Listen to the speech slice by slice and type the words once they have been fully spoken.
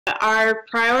Our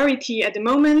priority at the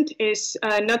moment is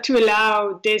not to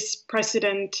allow this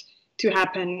precedent to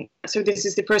happen. So this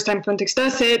is the first time Frontex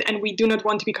does it, and we do not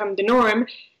want to become the norm,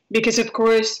 because of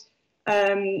course,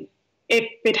 if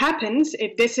it happens,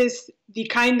 if this is the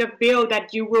kind of bill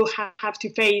that you will have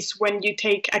to face when you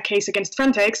take a case against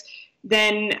Frontex,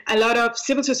 then a lot of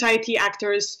civil society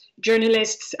actors,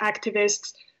 journalists,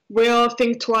 activists, will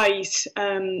think twice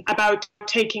about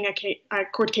taking a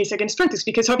court case against Frontex,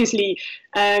 because obviously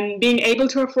being able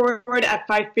to afford a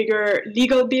 5-figure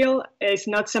legal bill is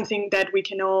not something that we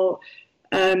can all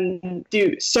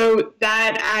do. So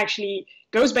that actually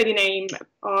goes by the name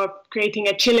of creating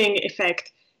a chilling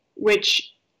effect,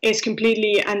 which is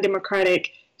completely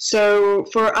undemocratic. So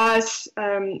for us,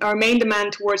 our main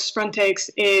demand towards Frontex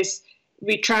is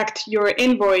retract your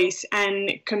invoice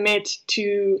and commit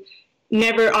to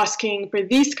never asking for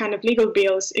these kind of legal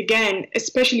bills again,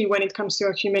 especially when it comes to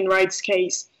a human rights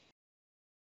case.